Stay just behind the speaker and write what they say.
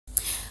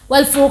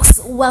Well, folks,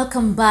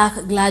 welcome back.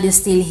 Glad you're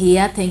still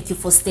here. Thank you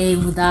for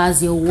staying with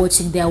us. You're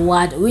watching the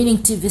award-winning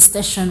TV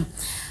station,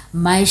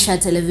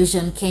 Maisha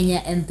Television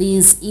Kenya, and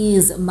this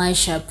is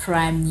Maisha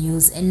Prime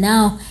News. And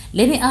now,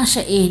 let me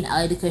usher in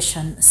our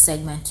education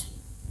segment.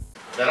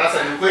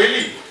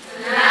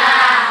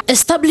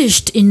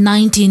 Established in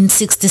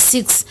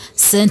 1966,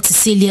 St.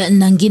 Cecilia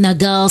Nangina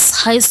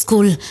Girls High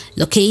School,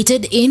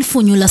 located in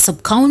Funyula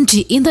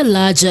Sub-County in the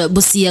larger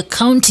Busia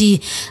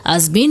County,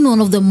 has been one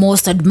of the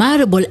most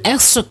admirable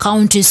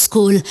extra-county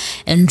schools,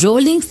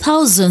 enrolling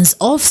thousands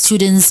of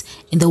students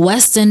in the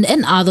western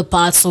and other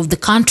parts of the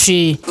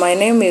country. My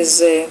name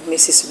is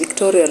Mrs.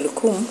 Victoria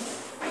Lukum,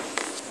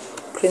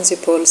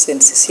 Principal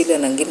St. Cecilia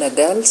Nangina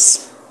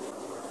Girls.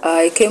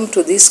 I came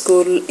to this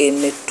school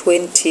in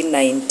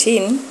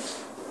 2019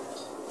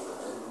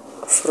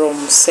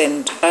 from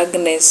St.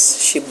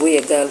 Agnes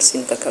Shibuye Girls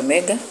in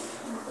Kakamega.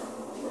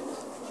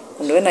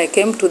 And when I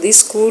came to this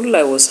school,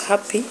 I was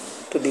happy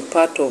to be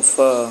part of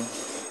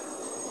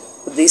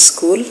this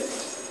school.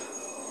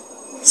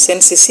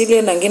 St.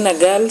 Cecilia Nangina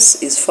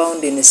Girls is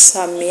found in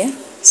Samia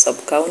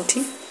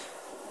Sub-County,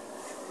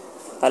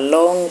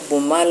 along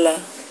Bumala,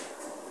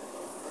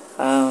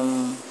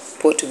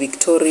 Port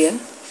Victoria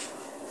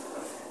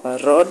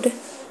Road.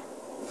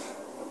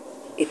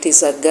 It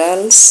is a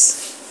girls'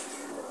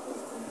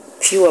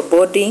 pure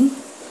boarding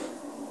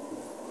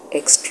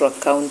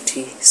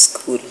extra-county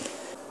school.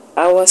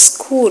 Our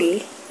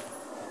school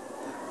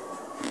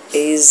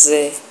is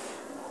a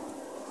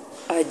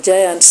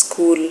giant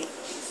school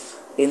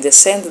in the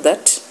sense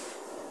that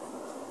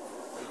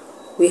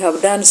we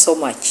have done so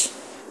much.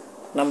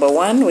 Number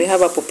one, we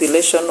have a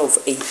population of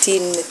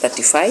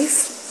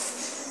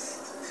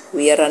 1835.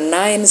 We are a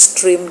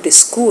 9-streamed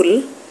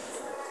school,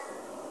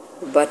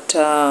 but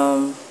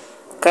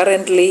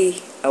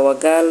currently our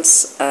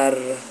girls are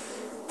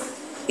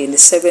in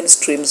 7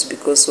 streams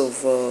because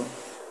of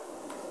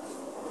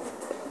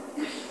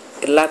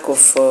lack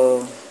of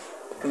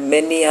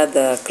many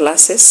other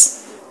classes.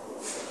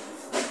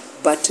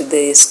 But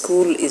the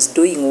school is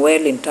doing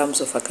well in terms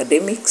of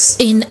academics.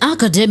 In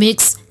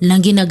academics,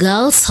 Nangina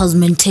Girls has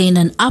maintained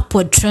an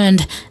upward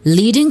trend,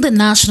 leading the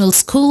national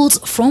schools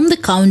from the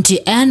county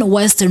and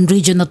western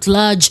region at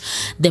large,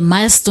 the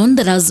milestone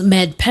that has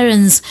made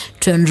parents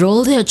to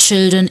enroll their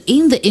children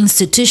in the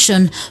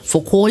institution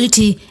for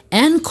quality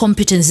and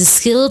competency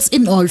skills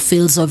in all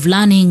fields of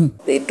learning.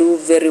 They do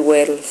very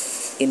well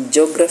in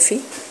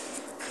geography,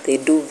 they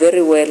do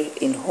very well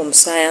in home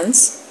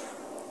science,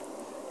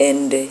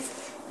 and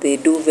they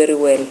do very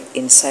well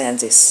in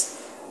sciences.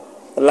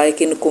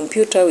 Like in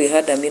computer, we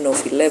had a mean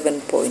of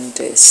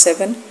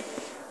 11.7,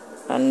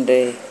 and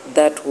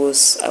that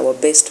was our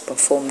best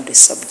performed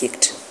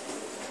subject.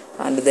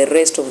 And the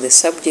rest of the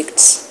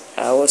subjects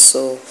are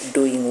also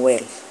doing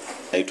well.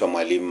 Naitwa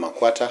Mwalimu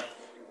Makwata,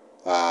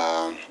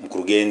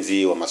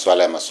 mkurugenzi wa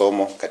masuala ya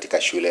masomo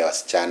katika shule ya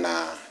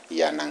wasichana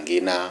ya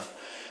Nangina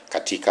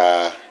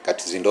katika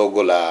katuzi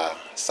ndogo la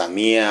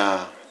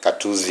Samia,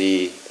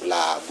 katuzi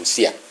la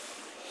Busia.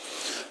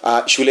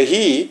 Shule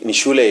hii ni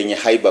shule yenye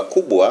haiba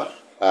kubwa,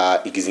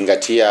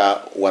 ikizingatia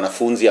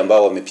wanafunzi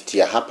ambao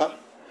wamepitia hapa.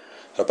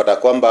 Tunapata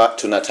kwamba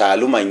tuna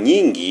taaluma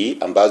nyingi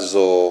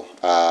ambazo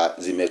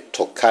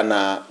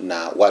zimetokana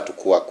na watu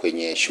kuwa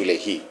kwenye shule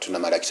hii. Tuna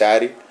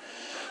madaktari,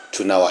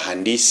 tuna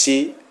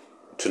wahandisi,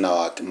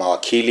 tuna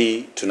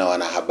mawakili, tuna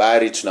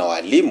wanahabari, tuna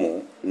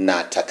walimu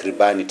na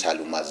takribani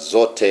taaluma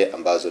zote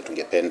ambazo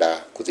tungependa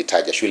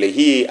kuzitaja. Shule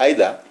hii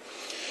aidha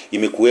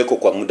imekuweko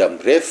kwa muda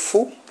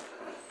mrefu,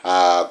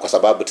 kwa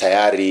sababu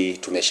tayari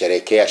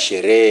tumesherehekea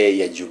sherehe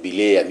ya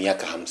jubilee ya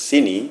miaka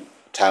 50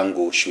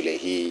 tangu shule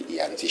hii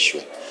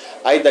ianzishwe.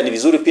 Aidha ni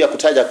vizuri pia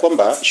kutaja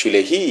kwamba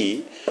shule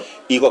hii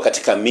iko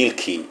katika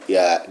milki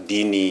ya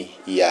dini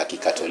ya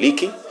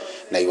Kikatoliki,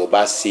 na hivyo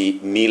basi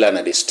mila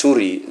na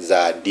desturi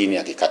za dini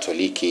ya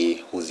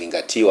Kikatoliki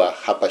huzingatiwa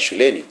hapa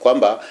shuleni,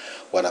 kwamba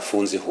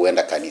wanafunzi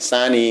huenda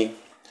kanisani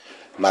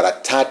mara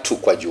 3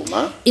 kwa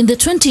juma. In the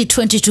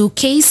 2022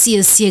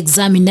 KCSE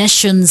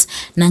examinations,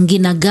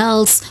 Nangina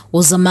Girls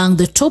was among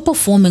the top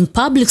performing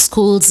public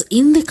schools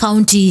in the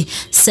county,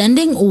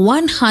 sending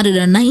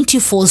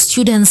 194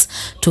 students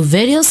to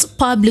various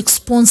public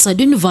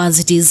sponsored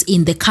universities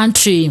in the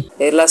country.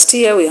 Last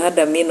year we had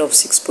a mean of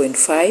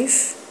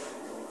 6.5,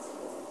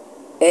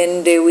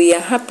 and we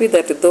are happy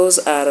that those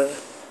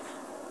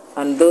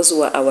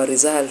were our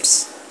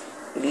results.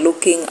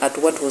 Looking at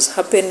what was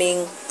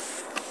happening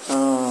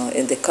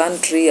in the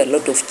country, a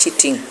lot of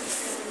cheating,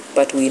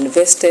 but we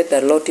invested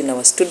a lot in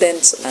our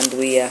students, and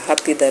we are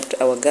happy that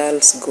our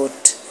girls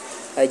got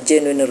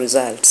genuine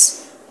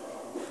results.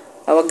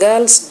 Our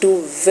girls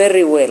do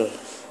very well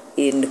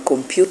in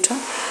computer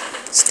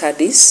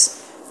studies.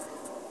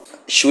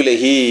 Shule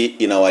hii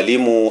ina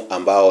walimu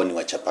ambao ni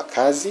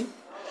wachapakazi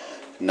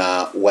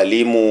na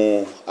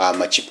walimu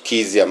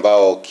machipukizi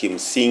ambao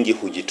kimsingi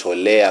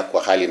hujitolea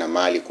kwa hali na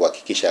mali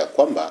kuhakikisha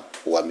kwamba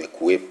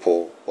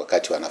wamekuwepo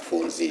wakati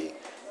wanafunzi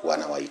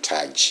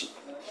wanawahitaji.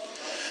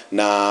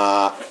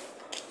 Na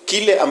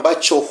kile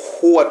ambacho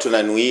huwa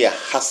tunanuia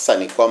hasa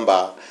ni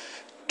kwamba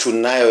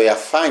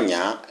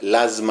tunayoyafanya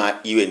lazima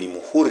iwe ni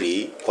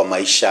muhuri kwa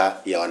maisha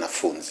ya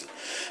wanafunzi.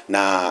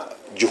 Na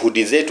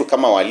juhudi zetu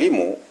kama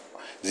walimu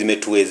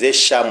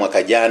zimetuwezesha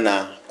mwaka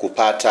jana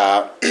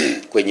kupata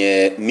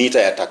kwenye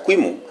mita ya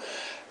takwimu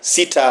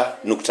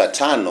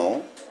 6.5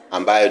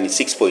 ambayo ni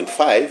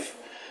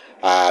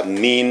 6.5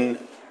 mean,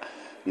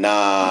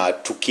 na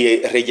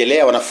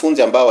tukirejelea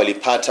wanafunzi ambao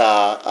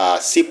walipata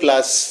C+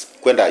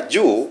 kwenda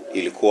juu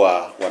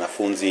ilikuwa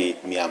wanafunzi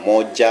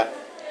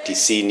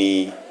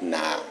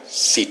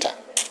 196.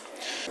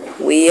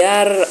 We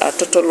are a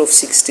total of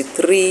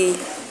 63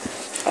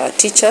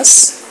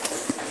 teachers.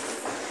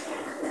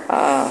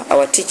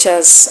 Our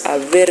teachers are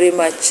very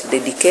much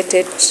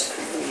dedicated,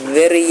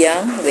 very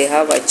young. They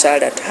have a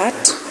child at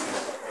heart,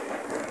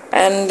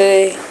 and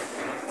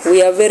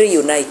we are very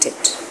united.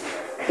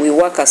 We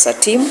work as a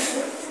team,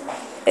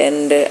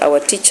 and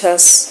our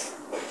teachers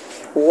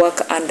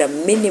work under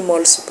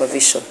minimal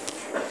supervision.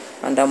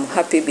 And I'm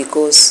happy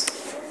because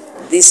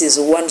this is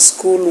one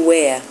school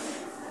where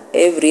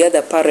every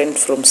other parent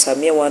from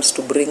Samia wants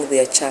to bring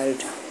their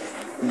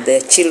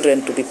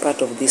children to be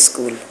part of this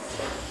school.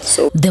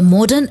 So the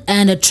modern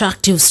and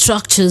attractive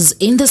structures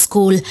in the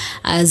school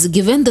has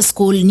given the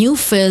school new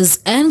phase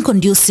and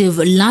conducive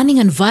learning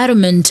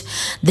environment.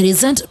 The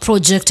recent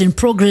project in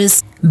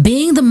progress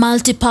being the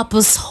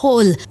multi-purpose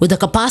hall with a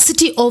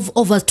capacity of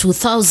over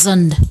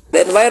 2,000.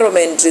 The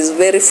environment is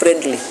very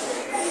friendly.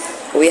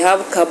 We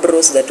have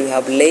cabros that we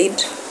have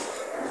laid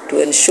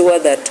to ensure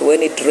that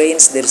when it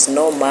rains there is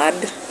no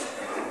mud.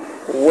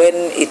 When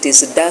it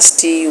is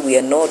dusty, we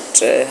are not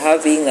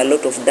having a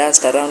lot of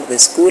dust around the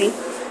school.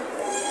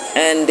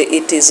 And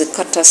it is a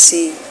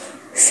courtesy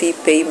fee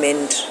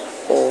payment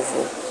of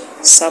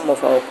some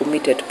of our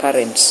committed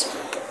parents.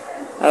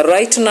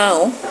 Right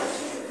now,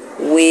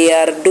 we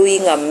are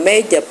doing a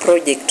major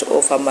project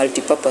of a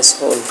multipurpose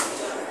hall.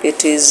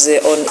 It is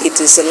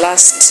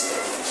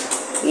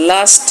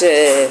last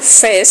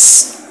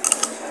phase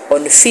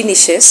on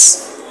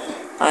finishes,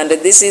 and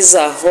this is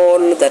a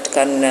hall that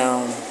can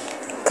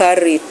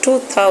carry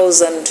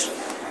 2,000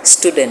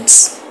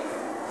 students.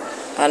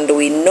 And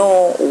we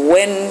know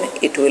when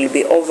it will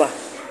be over,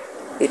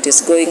 it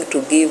is going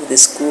to give the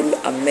school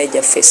a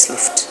major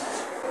facelift.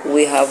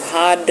 We have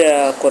had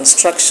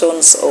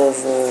constructions of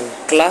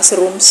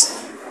classrooms,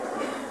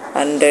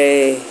 and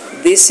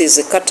this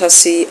is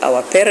courtesy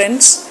our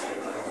parents.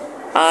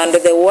 And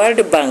the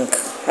World Bank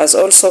has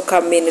also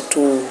come in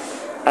to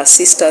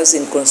assist us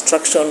in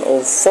construction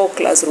of 4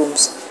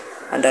 classrooms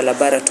and a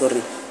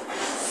laboratory.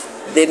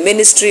 The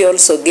ministry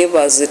also gave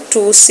us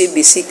 2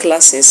 CBC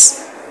classes.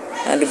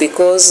 And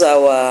because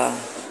our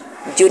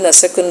junior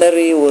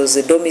secondary was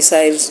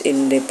domiciled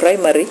in the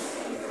primary,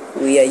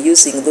 we are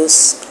using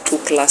those 2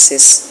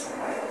 classes,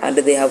 and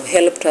they have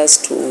helped us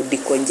to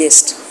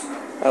decongest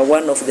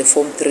one of the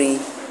Form 3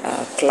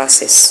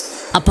 classes.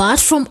 Apart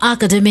from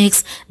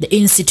academics, the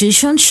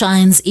institution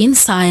shines in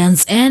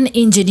science and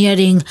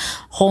engineering,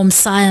 home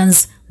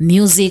science,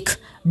 music,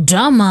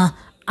 drama,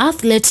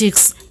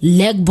 athletics,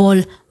 leg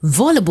ball,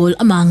 volleyball,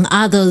 among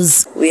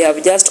others. We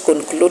have just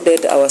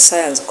concluded our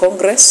science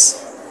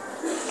congress,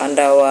 and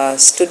our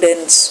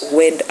students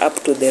went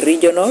up to the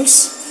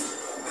regionals.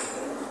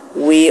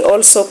 We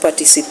also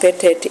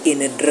participated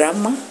in a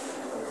drama.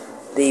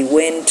 They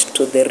went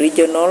to the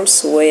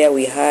regionals where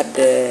we had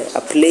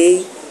a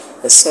play,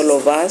 a solo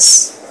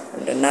verse,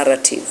 and a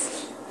narrative.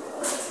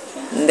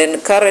 And then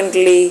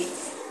currently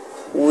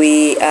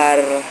we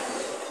are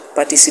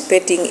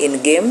participating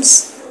in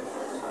games,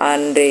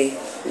 and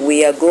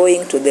we are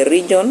going to the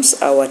regions.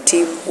 Our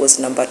team was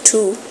number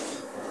 2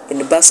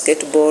 in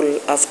basketball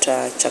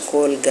after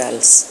Chakol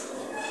girls.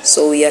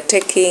 So we are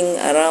taking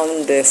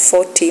around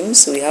 4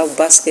 teams. We have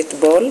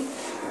basketball,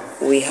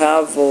 we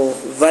have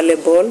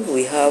volleyball,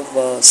 we have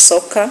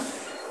soccer,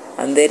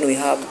 and then we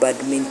have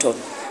badminton.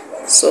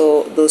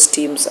 So those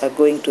teams are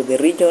going to the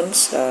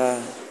regions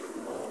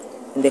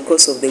in the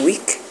course of the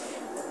week,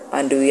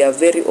 and we are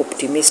very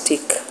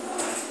optimistic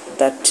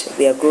that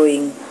they are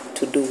going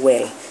to do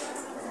well.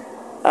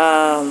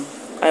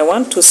 I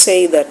want to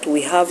say that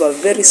we have a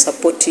very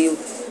supportive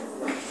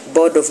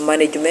board of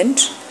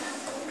management.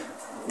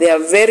 They are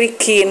very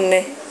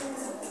keen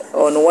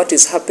on what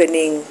is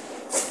happening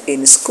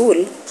in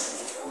school.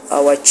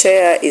 Our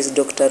chair is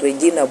Dr.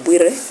 Regina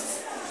Bwire,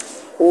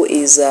 who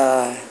is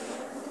a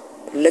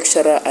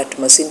lecturer at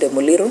Masinde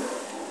Muliro,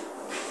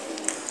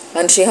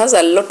 and she has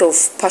a lot of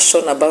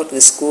passion about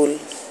the school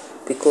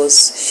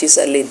because she's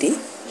a lady,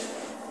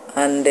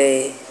 and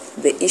the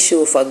issue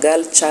of a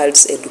girl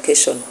child's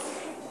education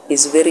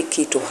is very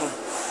key to her.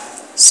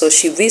 So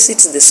she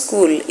visits the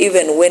school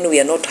even when we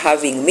are not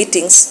having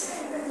meetings,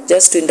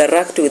 just to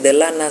interact with the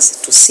learners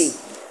to see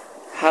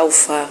how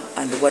far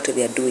and what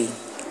they are doing.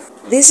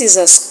 This is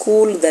a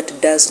school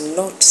that does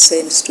not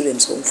send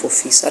students home for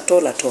fees at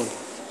all.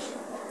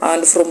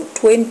 And from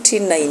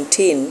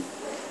 2019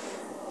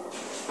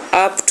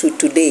 up to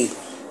today,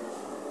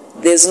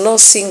 there's no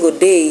single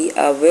day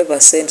I've ever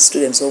sent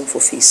students home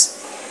for fees.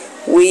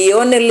 We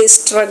only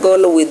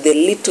struggle with the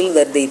little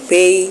that they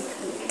pay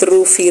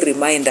through fee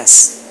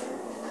reminders.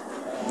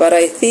 But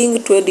I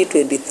think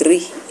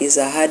 2023 is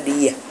a hard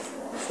year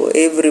for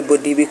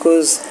everybody,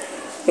 because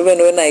even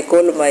when I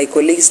call my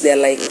colleagues, they're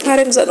like,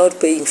 parents are not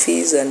paying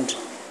fees. And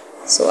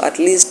so at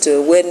least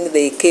when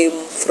they came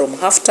from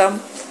half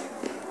term,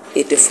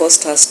 it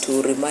forced us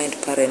to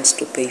remind parents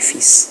to pay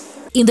fees.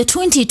 In the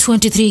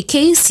 2023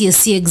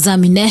 KCSE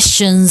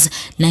examinations,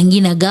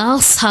 Nangina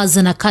Girls has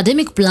an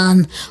academic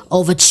plan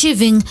of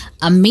achieving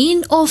a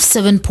mean of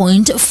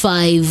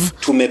 7.5.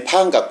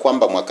 Tumepanga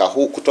kwamba mwaka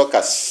huu kutoka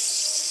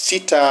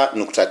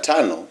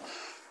 6.5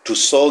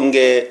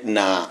 tusonge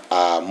na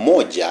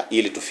 1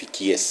 ili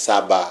tufikie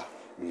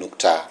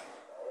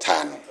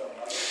 7.5.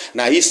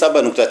 Na hii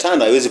 7.5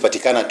 haiwezi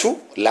patikana tu,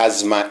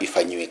 lazima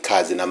ifanyiwe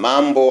kazi. Na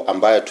mambo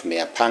ambayo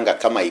tumeyapanga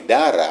kama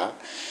idara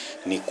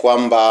ni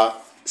kwamba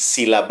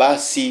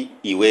silabasi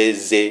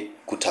iweze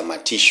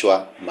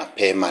kutamatishwa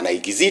mapema na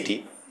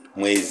ikizidi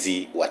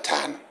mwezi wa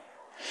 5.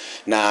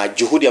 Na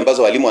juhudi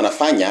ambazo walimu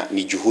wanafanya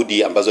ni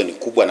juhudi ambazo ni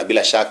kubwa, na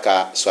bila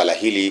shaka swala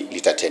hili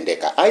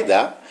litatendeka.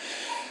 Aidha,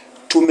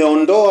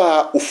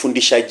 tumeondoa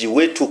ufundishaji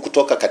wetu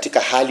kutoka katika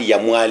hali ya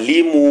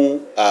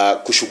mwalimu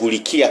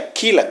kushughulikia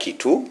kila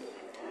kitu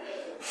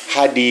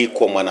hadi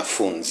kwa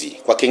mwanafunzi.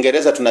 Kwa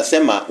Kiingereza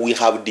tunasema we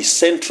have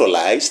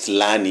decentralized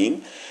learning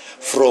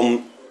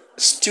from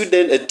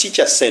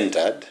teacher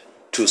centered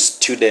to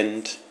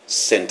student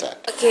centered.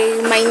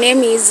 Okay, my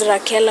name is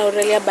Raquel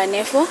Aurelia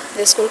Banefo,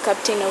 the school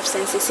captain of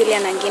St. Cecilia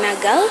Nangina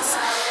Girls,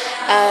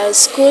 a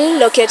school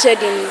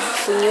located in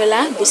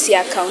Funyula,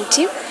 Busia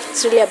County.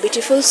 It's really a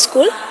beautiful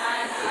school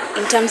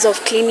in terms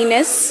of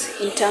cleanliness,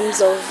 in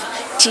terms of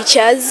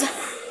teachers,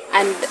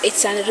 and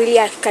it's a really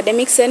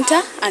academic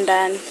center and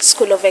a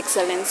school of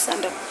excellence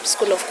and a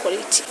school of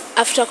quality.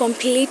 After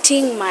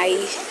completing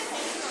my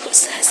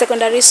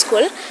secondary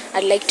school,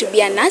 I'd like to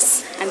be a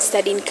nurse and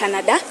study in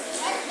Canada,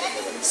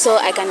 so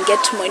I can get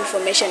more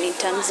information in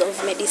terms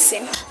of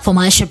medicine. For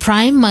Maisha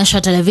Prime,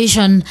 Maisha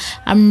Television,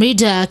 I'm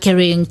Rida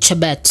Kering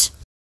Chebet.